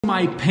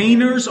My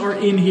painters are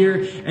in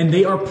here and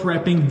they are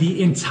prepping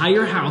the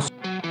entire house.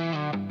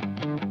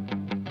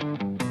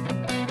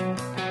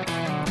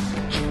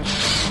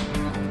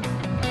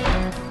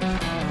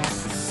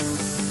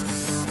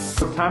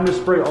 Time to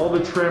spray all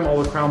the trim,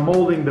 all the crown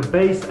molding, the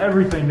base,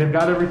 everything. They've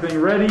got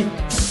everything ready.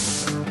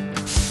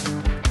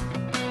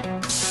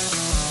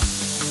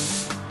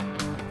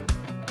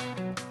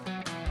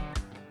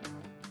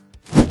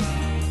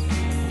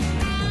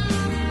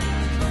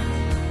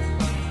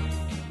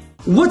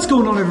 What's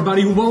going on,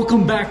 everybody?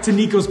 Welcome back to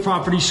Nikos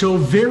Property Show.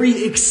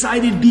 Very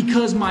excited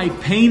because my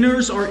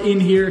painters are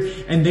in here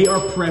and they are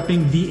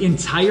prepping the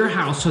entire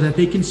house so that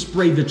they can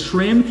spray the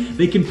trim,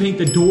 they can paint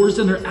the doors,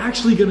 and they're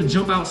actually gonna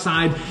jump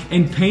outside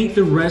and paint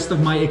the rest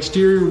of my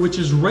exterior, which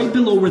is right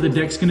below where the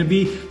deck's gonna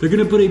be. They're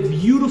gonna put a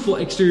beautiful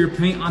exterior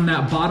paint on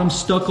that bottom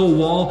stucco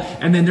wall,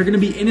 and then they're gonna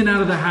be in and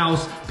out of the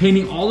house,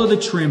 painting all of the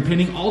trim,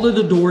 painting all of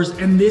the doors,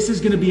 and this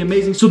is gonna be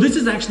amazing. So this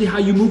is actually how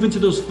you move into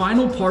those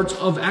final parts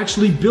of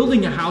actually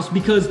building a house,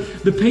 because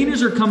the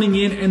painters are coming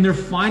in and they're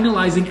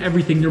finalizing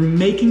everything. They're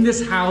making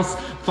this house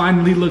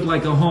finally look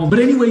like a home. But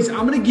anyways,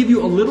 I'm gonna give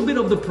you a little bit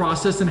of the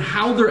process and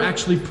how they're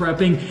actually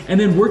prepping, and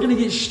then we're gonna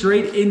get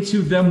straight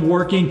into them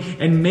working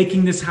and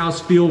making this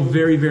house feel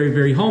very, very,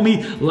 very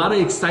homey. A lot of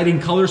exciting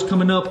colors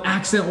coming up,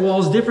 accent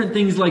walls, different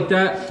things like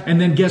that. And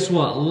then guess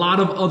what? A lot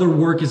of other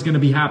work is gonna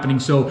be happening.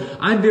 So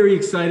I'm very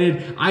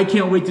excited. I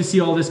can't wait to see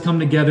all this come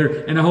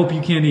together, and I hope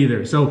you can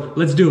either. So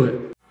let's do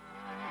it.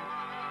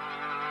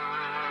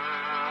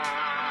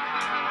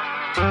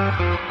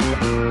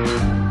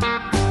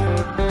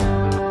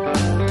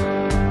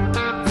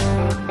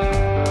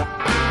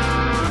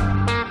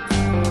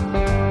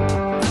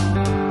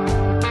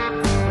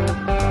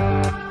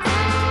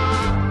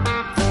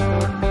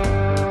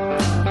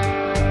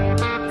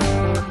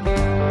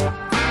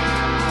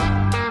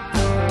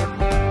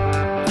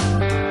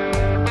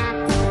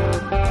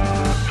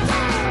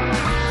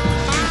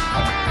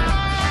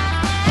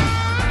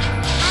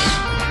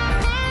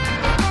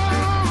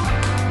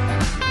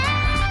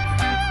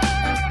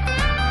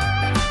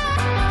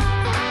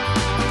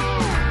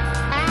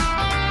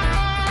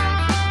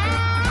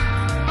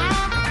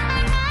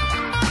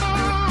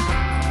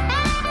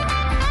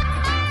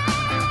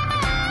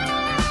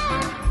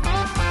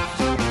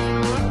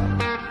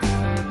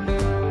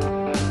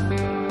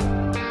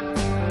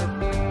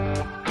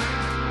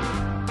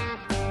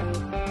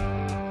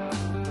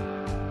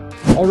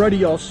 Alrighty,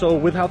 y'all, so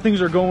with how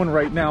things are going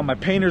right now, my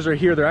painters are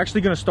here. They're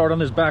actually gonna start on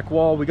this back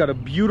wall. We got a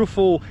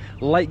beautiful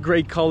light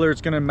gray color.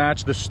 It's gonna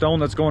match the stone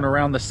that's going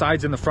around the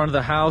sides and the front of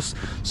the house.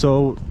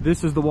 So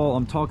this is the wall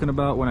I'm talking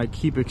about when I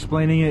keep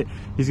explaining it.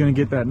 He's gonna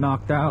get that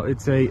knocked out.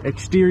 It's a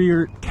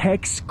exterior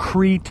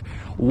Texcrete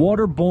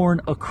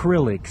waterborne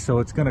acrylic, so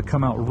it's gonna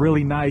come out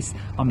really nice.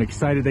 I'm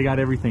excited. They got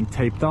everything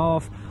taped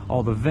off,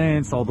 all the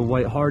vents, all the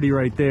white hardy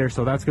right there,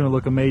 so that's gonna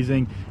look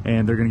amazing,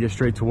 and they're gonna get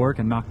straight to work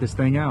and knock this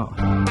thing out.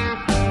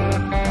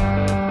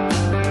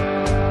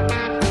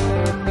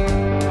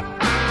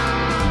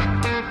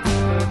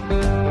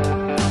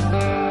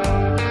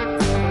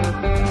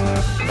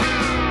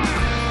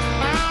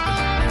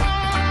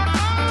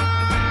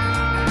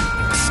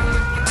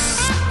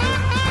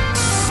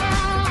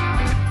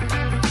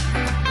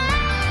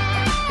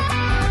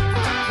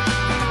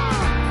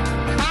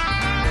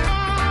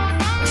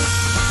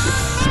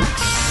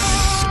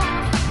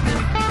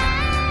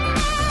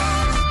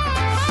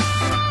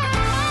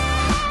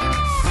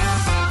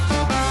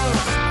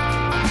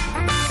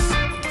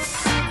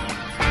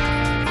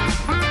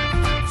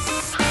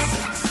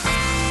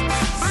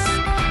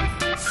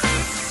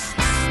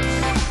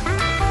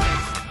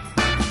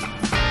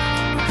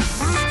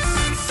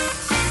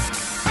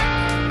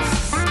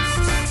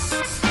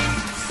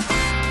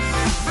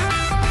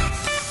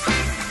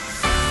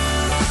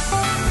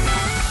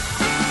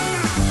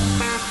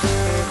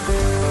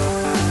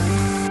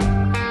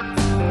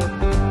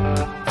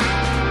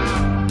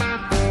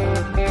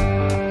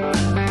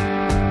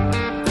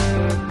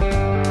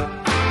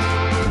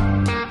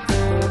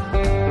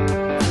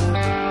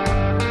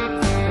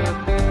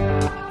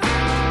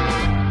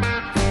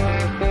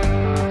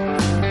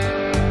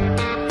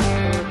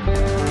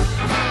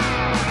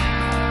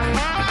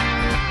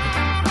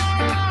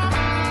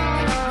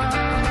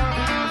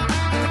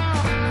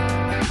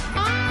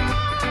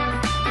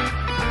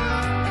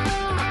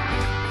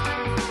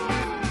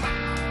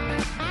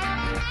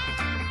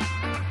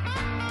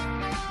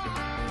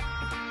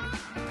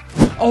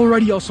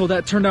 Alrighty, y'all, so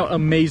that turned out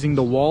amazing.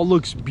 The wall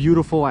looks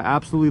beautiful. I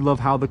absolutely love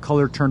how the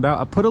color turned out.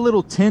 I put a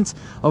little tint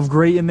of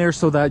gray in there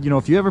so that, you know,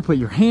 if you ever put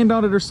your hand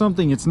on it or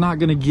something, it's not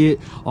gonna get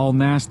all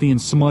nasty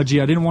and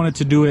smudgy. I didn't want it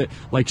to do it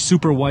like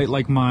super white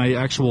like my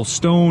actual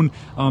stone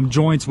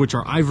joints, which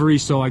are ivory,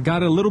 so I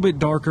got it a little bit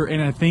darker,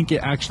 and I think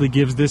it actually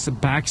gives this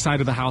back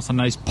side of the house a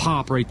nice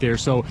pop right there.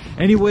 So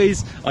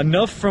anyways,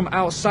 enough from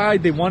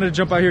outside. They wanted to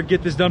jump out here,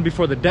 get this done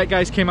before the deck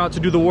guys came out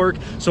to do the work,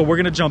 so we're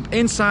gonna jump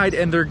inside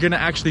and they're gonna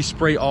actually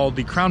spray all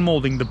the crown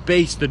molding, the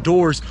base, the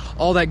doors,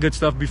 all that good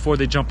stuff before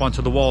they jump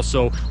onto the wall.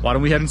 So why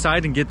don't we head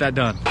inside and get that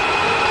done?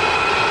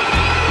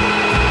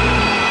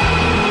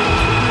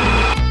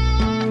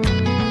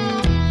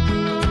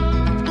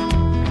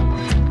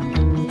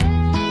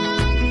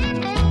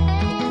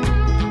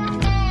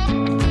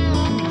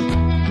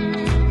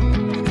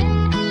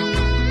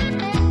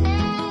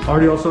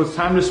 Already also, it's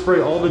time to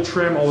spray all the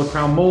trim, all the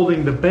crown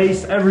molding, the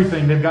base,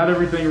 everything. They've got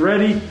everything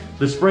ready.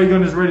 The spray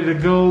gun is ready to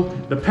go.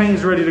 The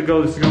paint's ready to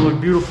go. This is gonna look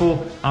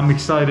beautiful. I'm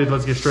excited.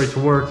 Let's get straight to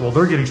work. Well,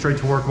 they're getting straight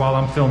to work while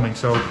I'm filming,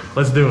 so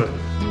let's do it.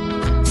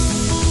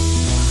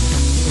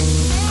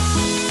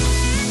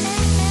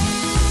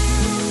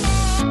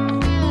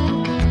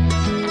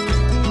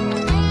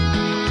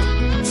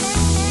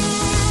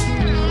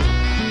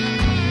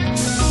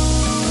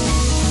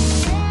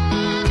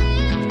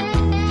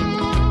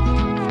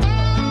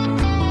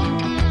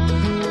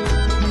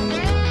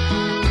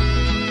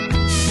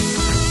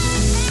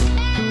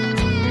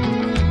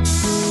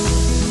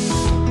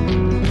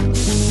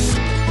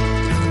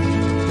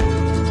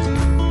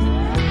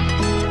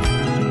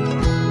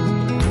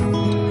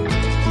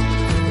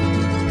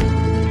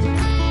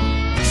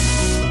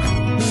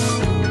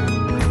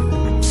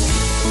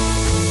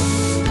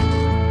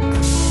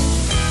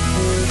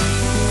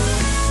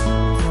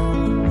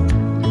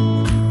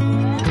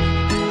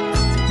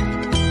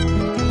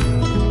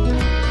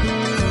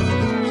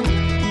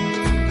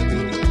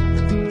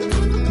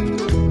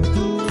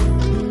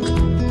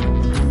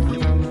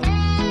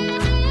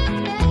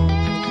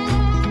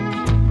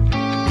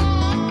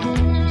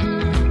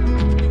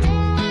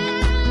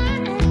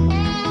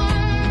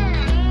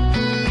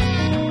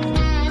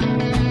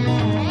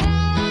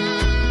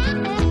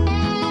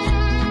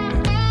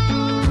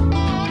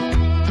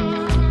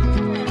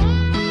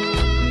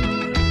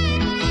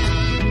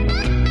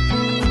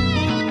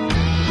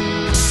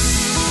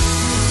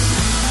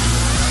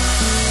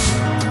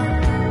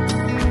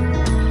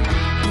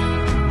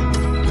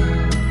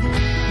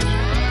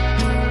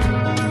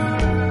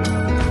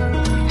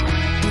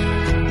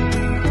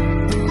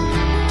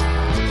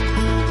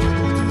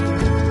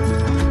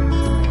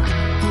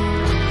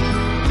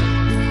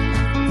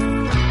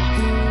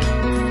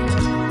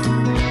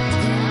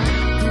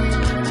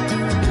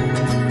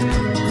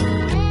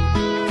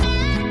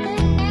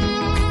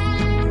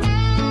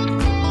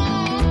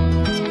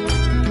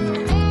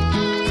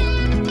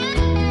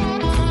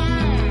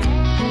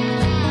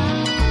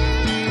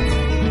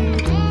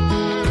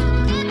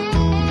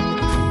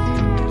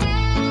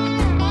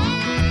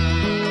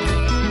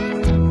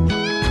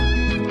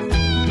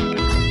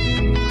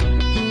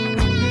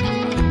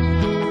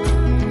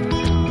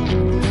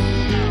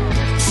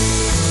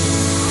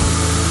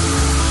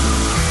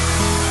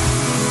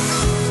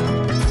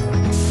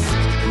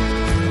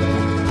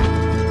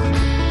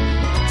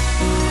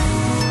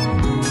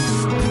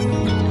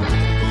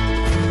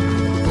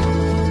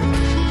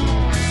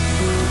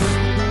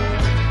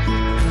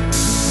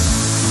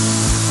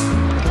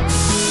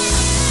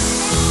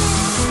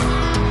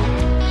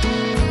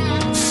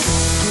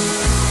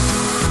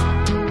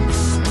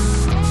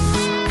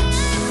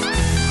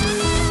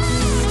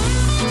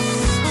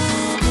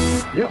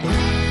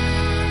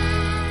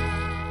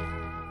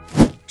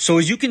 So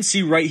as you can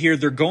see right here,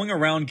 they're going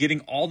around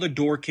getting all the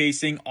door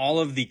casing, all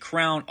of the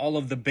crown, all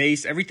of the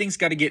base. Everything's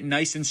got to get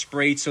nice and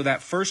sprayed so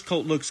that first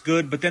coat looks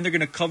good, but then they're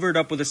going to cover it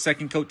up with a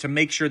second coat to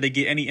make sure they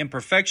get any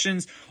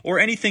imperfections or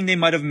anything they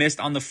might have missed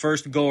on the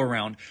first go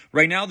around.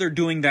 Right now, they're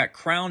doing that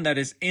crown that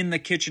is in the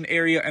kitchen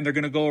area, and they're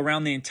going to go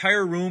around the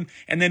entire room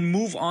and then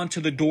move on to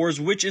the doors,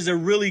 which is a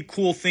really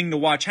cool thing to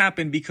watch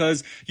happen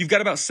because you've got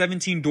about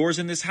 17 doors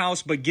in this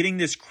house, but getting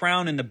this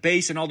crown and the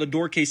base and all the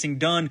door casing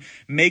done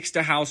makes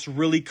the house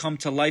really come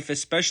to life,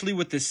 especially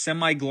with this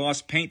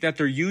semi-gloss paint that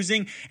they're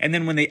using. And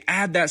then when they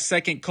add that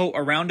second coat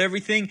around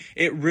everything,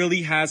 it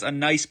really has a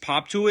nice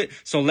pop to it.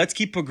 So let's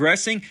keep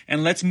progressing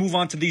and let's move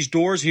on to these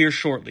doors here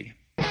shortly.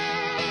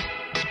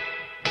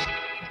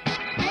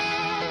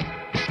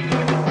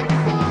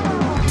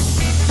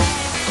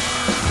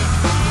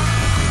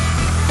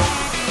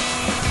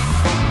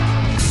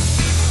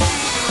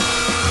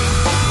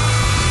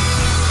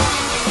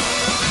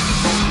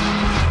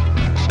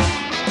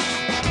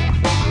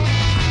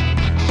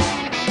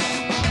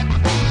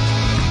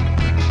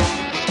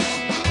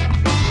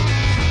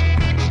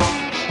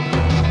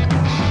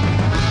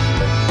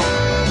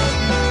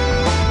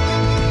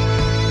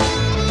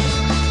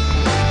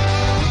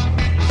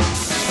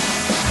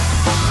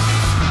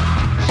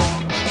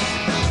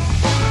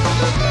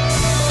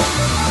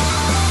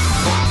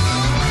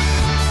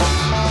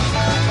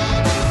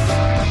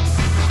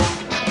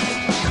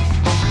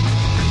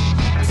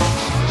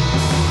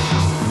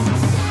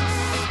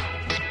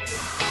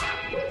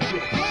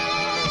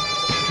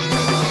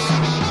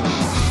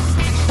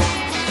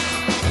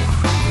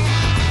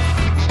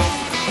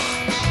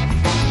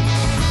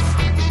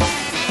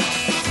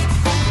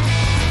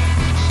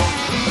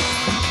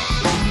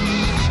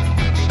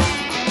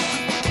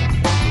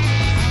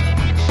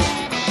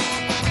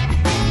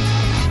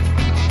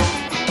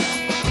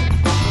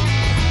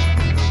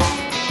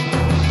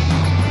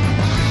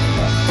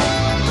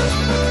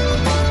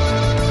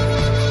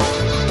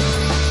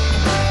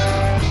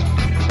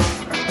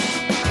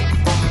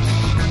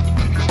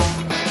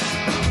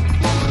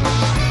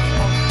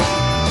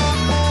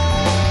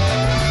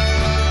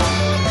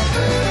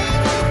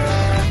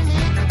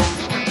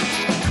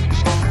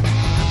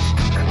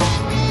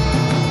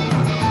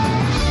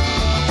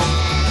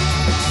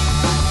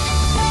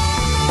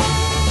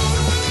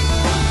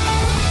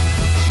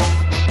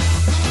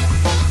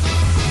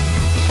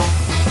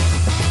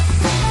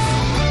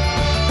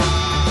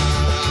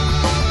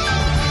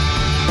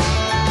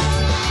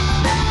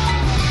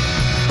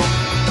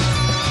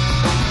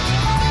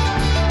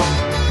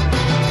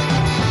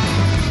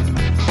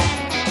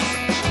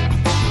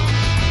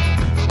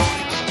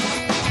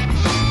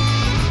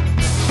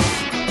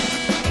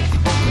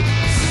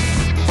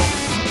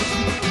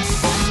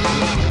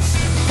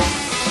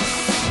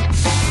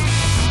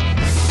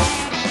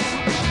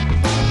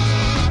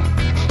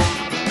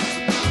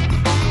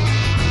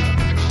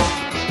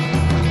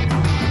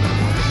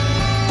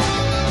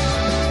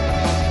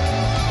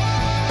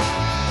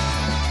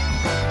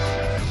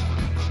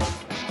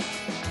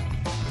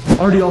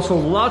 Already also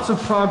lots of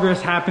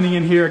progress happening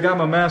in here. I got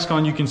my mask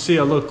on. You can see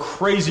I look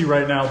crazy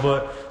right now,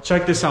 but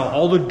check this out.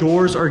 All the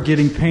doors are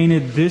getting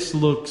painted. This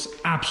looks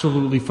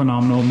absolutely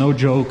phenomenal. No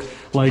joke.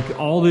 Like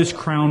all this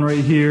crown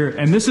right here.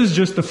 And this is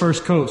just the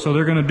first coat. So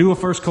they're going to do a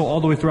first coat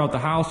all the way throughout the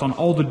house on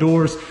all the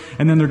doors.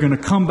 And then they're going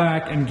to come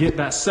back and get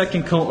that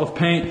second coat of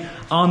paint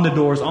on the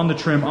doors, on the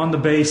trim, on the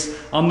base,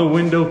 on the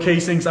window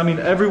casings. I mean,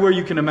 everywhere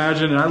you can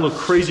imagine. And I look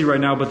crazy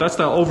right now, but that's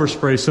that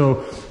overspray.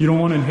 So you don't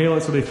want to inhale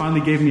it. So they finally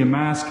gave me a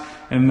mask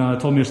and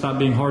told me to stop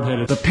being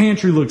hard-headed. The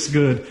pantry looks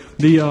good.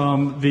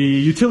 The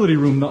utility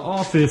room, the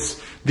office,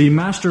 the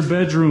master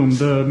bedroom,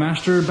 the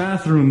master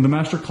bathroom, the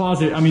master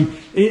closet. I mean,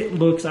 it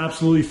looks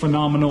absolutely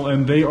phenomenal,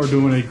 and they are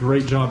doing a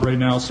great job right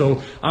now.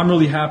 So I'm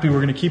really happy. We're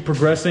gonna keep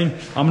progressing.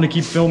 I'm gonna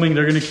keep filming.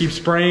 They're gonna keep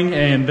spraying,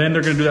 and then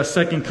they're gonna do that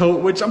second coat,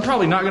 which I'm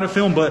probably not gonna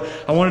film, but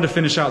I wanted to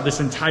finish out this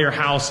entire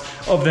house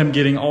of them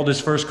getting all this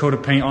first coat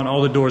of paint on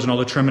all the doors and all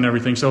the trim and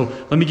everything. So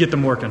let me get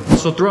them working.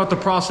 So throughout the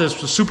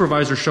process, the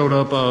supervisor showed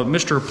up,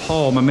 Mr.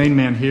 Paul, my main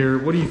man here.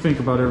 What do you think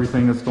about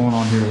everything that's going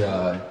on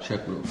here?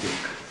 Check real quick.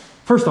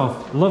 First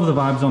off, love the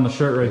vibes on the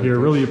shirt right here.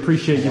 Really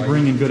appreciate you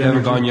bringing good energy. If you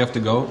haven't gone, you have to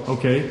go.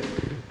 Okay.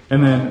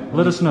 And then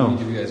let us know. I'll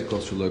give you guys a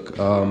closer look.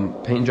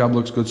 Paint job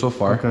looks good so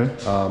far. Okay.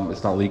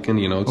 It's not leaking,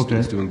 you know,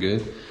 it's doing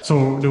good.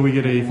 So do we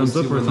get a thumbs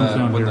up or a thumbs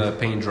down when here? The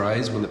paint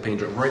dries,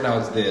 right now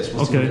it's this.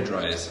 We'll see when it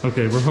dries.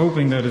 Okay, we're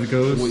hoping that it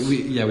goes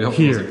we hope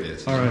here. It goes like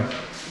this. All right.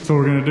 So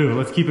we're going to do.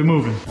 Let's keep it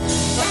moving.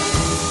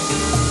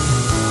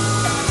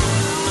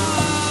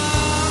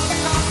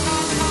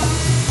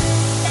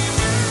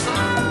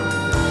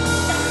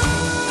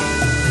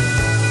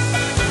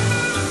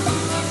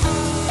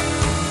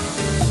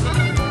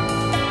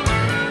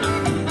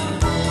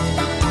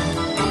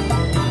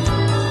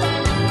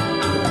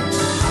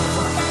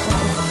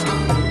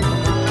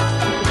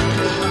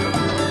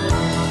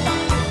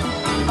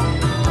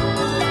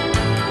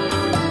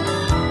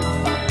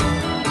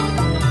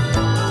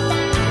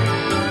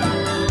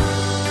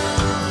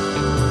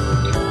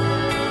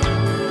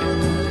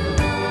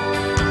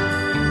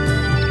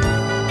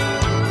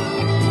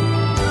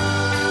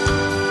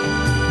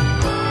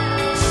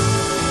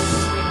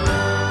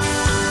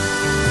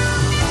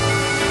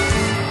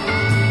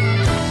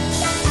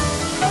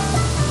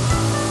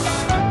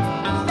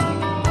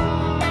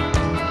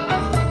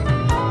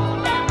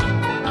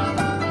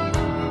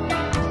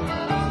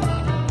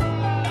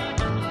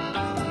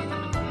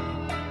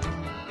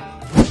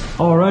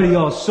 Alrighty,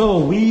 y'all, so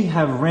we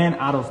have ran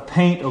out of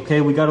paint,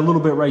 okay? We got a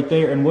little bit right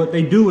there, and what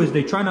they do is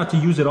they try not to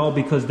use it all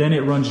because then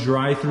it runs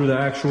dry through the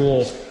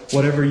actual,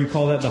 whatever you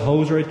call that, the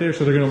hose right there.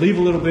 So they're gonna leave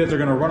a little bit, they're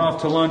gonna run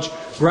off to lunch,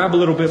 grab a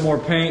little bit more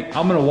paint.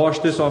 I'm gonna wash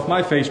this off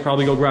my face,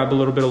 probably go grab a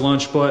little bit of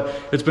lunch, but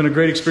it's been a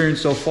great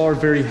experience so far.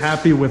 Very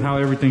happy with how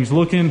everything's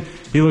looking.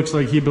 He looks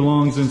like he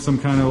belongs in some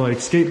kind of like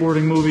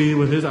skateboarding movie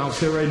with his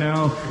outfit right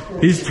now.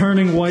 He's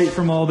turning white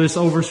from all this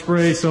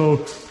overspray,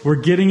 so we're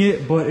getting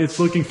it, but it's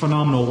looking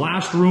phenomenal.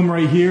 Last room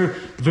right here.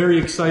 Very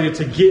excited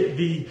to get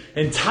the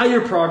entire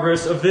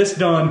progress of this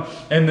done,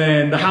 and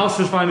then the house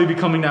is finally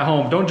becoming that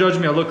home. Don't judge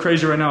me, I look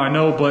crazy right now, I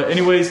know, but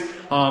anyways,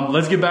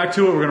 let's get back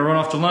to it. We're gonna run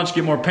off to lunch,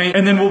 get more paint,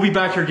 and then we'll be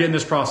back here getting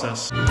this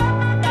process.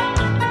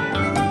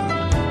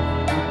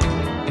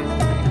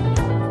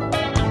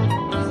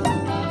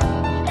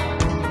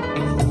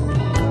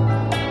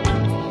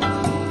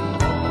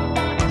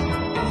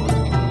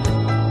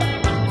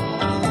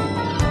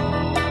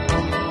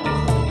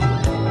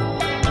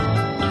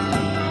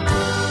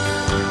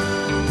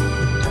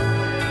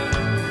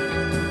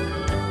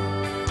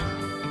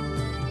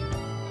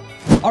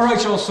 All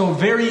right, y'all, so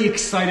very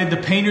excited. The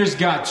painters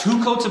got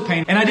 2 coats of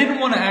paint, and I didn't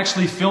want to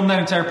actually film that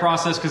entire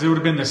process because it would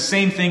have been the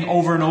same thing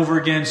over and over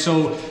again.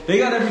 So they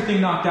got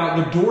everything knocked out.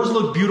 The doors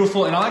look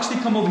beautiful, and I'll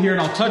actually come over here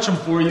and I'll touch them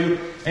for you.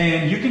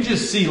 And you can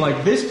just see,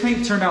 like, this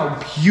paint turned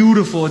out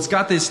beautiful. It's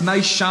got this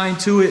nice shine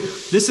to it.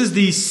 This is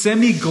the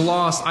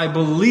semi-gloss, I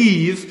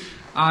believe.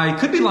 I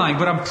could be lying,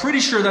 but I'm pretty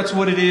sure that's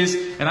what it is.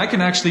 And I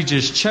can actually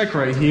just check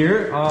right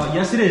here.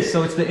 Yes, it is.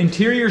 So it's the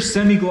interior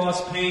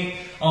semi-gloss paint.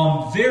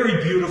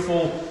 Very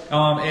beautiful.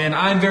 And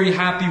I'm very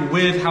happy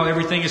with how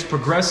everything is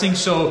progressing.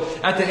 So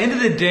at the end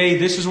of the day,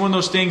 this is one of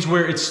those things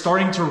where it's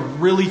starting to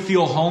really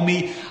feel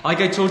homey. Like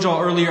I told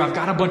y'all earlier, I've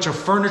got a bunch of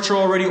furniture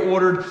already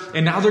ordered,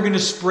 and now they're going to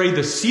spray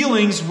the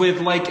ceilings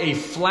with like a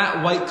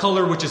flat white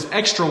color, which is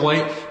extra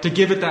white, to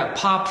give it that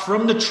pop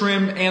from the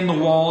trim and the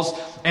walls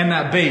and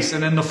that base.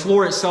 And then the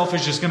floor itself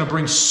is just going to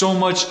bring so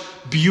much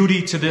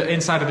beauty to the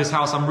inside of this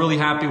house. I'm really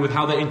happy with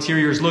how the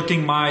interior is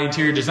looking. My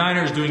interior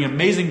designer is doing an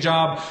amazing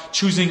job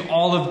choosing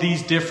all of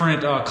these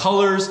different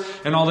colors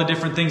and all the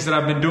different things that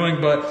I've been doing.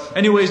 But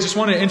anyways, just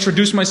want to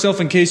introduce myself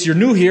in case you're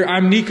new here.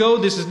 I'm Nico.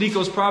 This is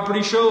Nico's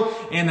Property Show.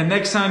 And the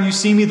next time you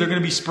see me, they're going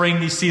to be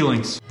spraying these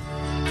ceilings.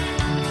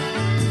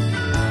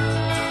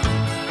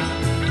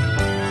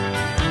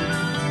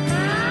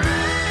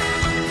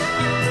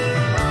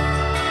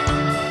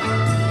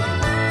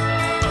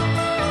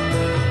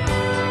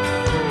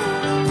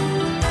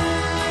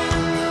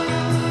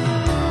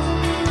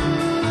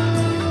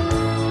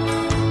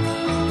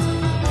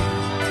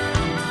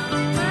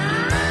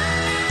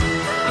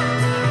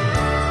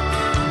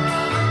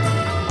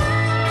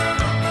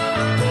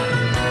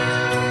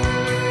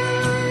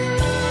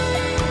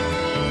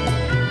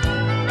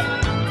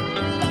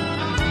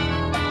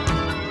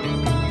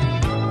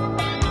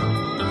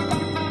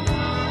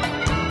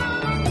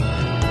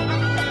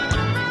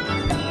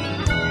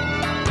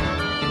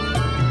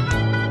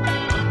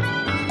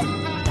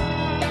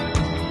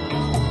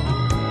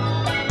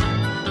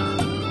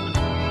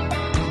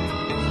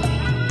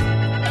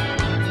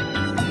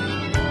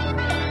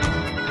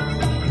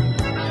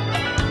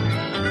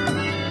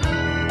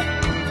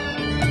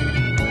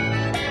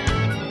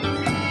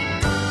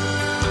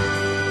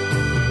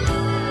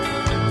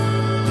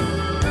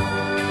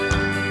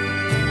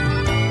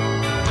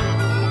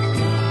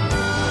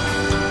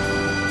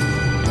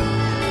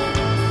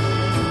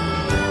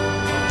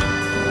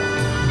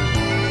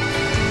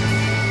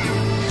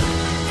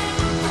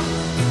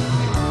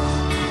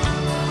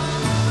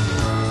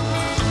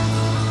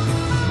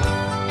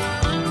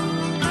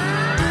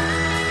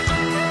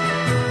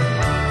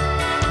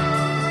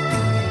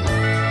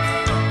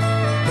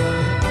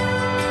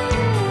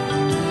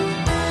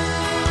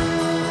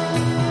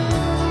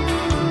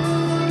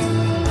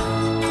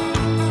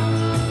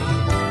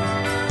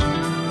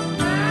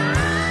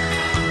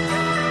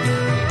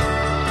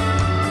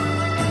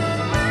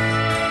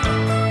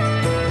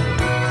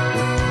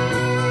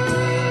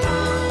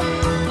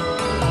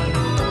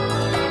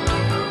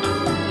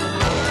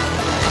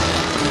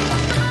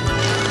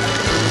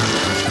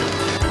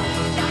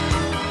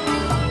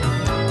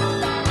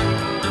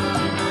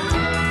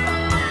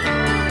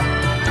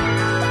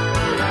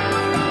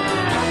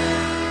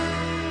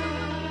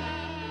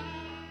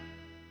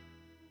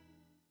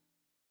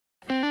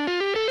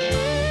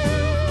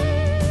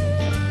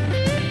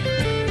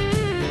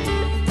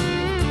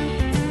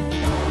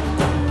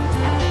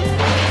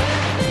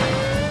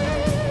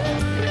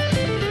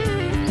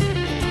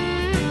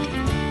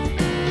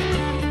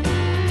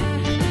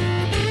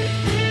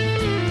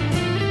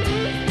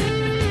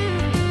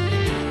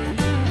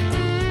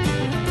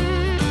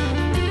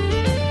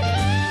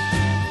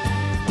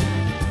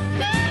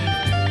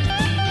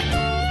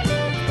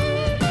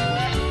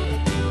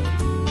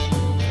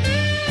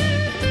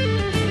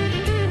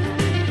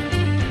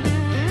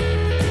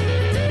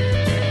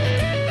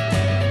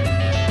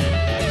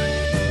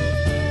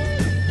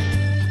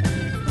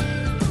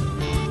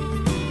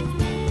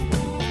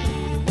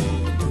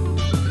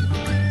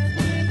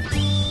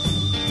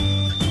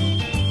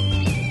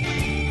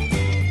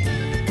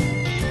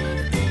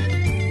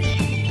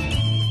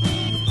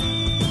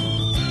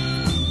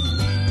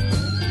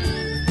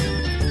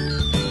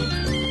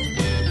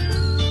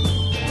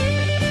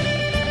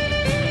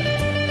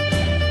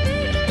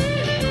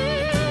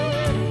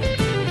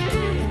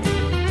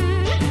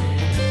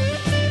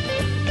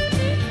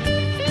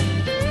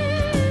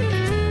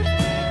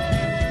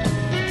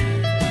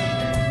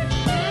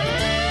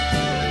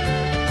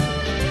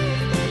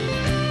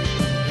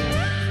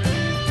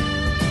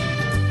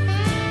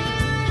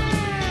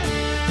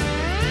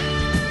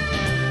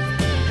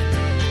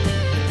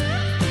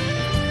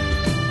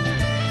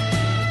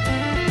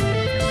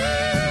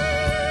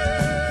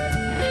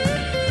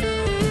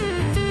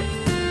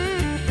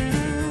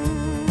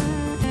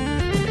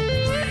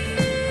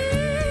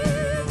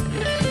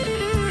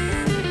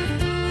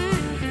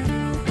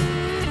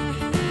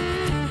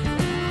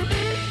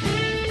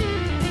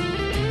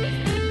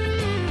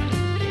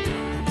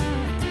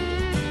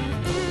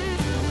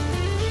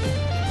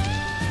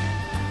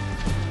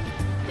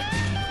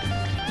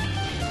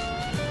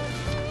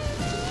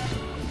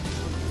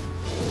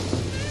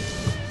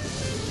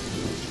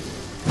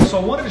 so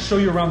I wanted to show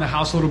you around the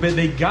house a little bit.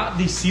 They got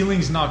the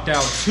ceilings knocked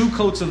out, 2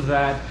 coats of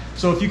that.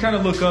 So if you kind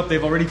of look up,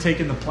 they've already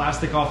taken the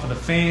plastic off of the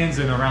fans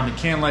and around the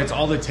can lights.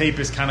 All the tape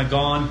is kind of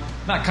gone.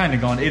 Not kind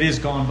of gone, it is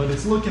gone, but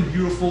it's looking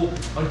beautiful.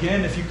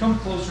 Again, if you come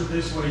closer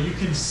this way, you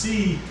can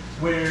see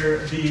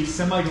where the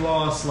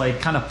semi-gloss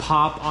like kind of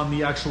pop on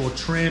the actual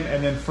trim,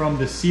 and then from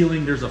the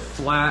ceiling there's a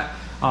flat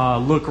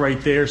look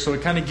right there. So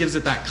it kind of gives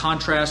it that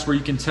contrast where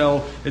you can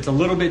tell it's a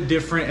little bit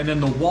different, and then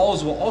the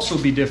walls will also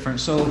be different.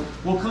 So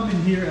we'll come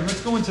in here and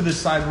let's go into this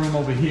side room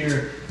over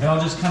here, and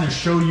I'll just kind of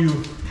show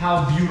you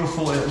how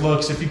beautiful it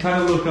looks. If you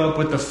kind of look up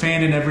with the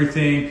fan and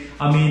everything,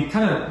 I mean,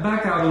 kind of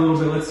back out a little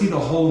bit. Let's see the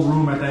whole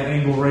room at that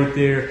angle right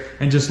there,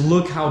 and just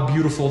look how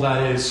beautiful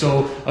that is.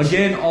 So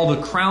again, all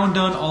the crown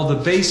done, all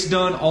the base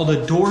done, all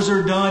the doors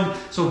are done.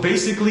 So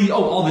basically,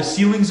 all the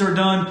ceilings are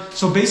done.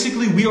 So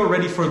basically we are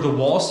ready for the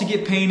walls to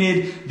get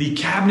painted. The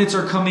cabinets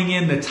are coming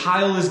in, the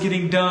tile is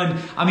getting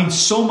done. I mean,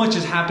 so much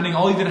is happening.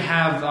 I'll even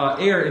have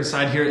air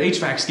inside here.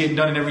 HVAC's getting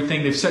done and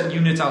everything. They've set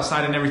units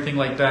outside and everything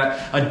like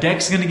that. A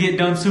deck's gonna get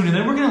done soon, and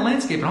then we're gonna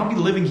landscape, and I'll be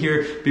living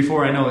here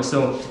before I know it.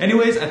 So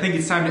anyways, I think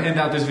it's time to end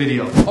out this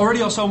video.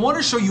 Alrighty, also I want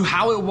to show you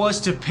how it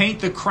was to paint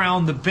the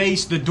crown, the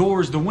base, the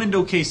doors, the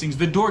window casings,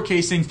 the door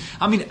casings.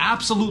 I mean,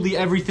 absolutely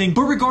everything.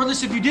 But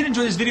regardless, if you did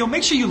enjoy this video,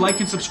 make sure you like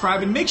and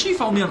subscribe, and make sure you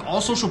follow me on all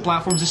social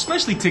platforms,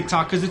 especially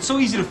TikTok, because it's so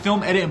easy to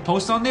film, edit, and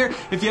post on there.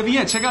 If you haven't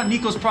yet, check out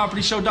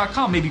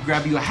NikosPropertyShow.com. Maybe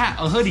grab you a hat,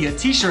 a hoodie, a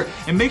t-shirt,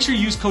 and make sure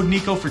you use code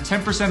Nico for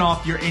 10%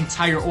 off your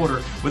entire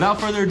order.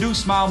 Without further ado,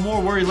 smile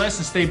more, worry less,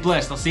 and stay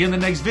blessed. I'll see you in the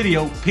next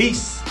video.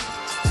 Peace.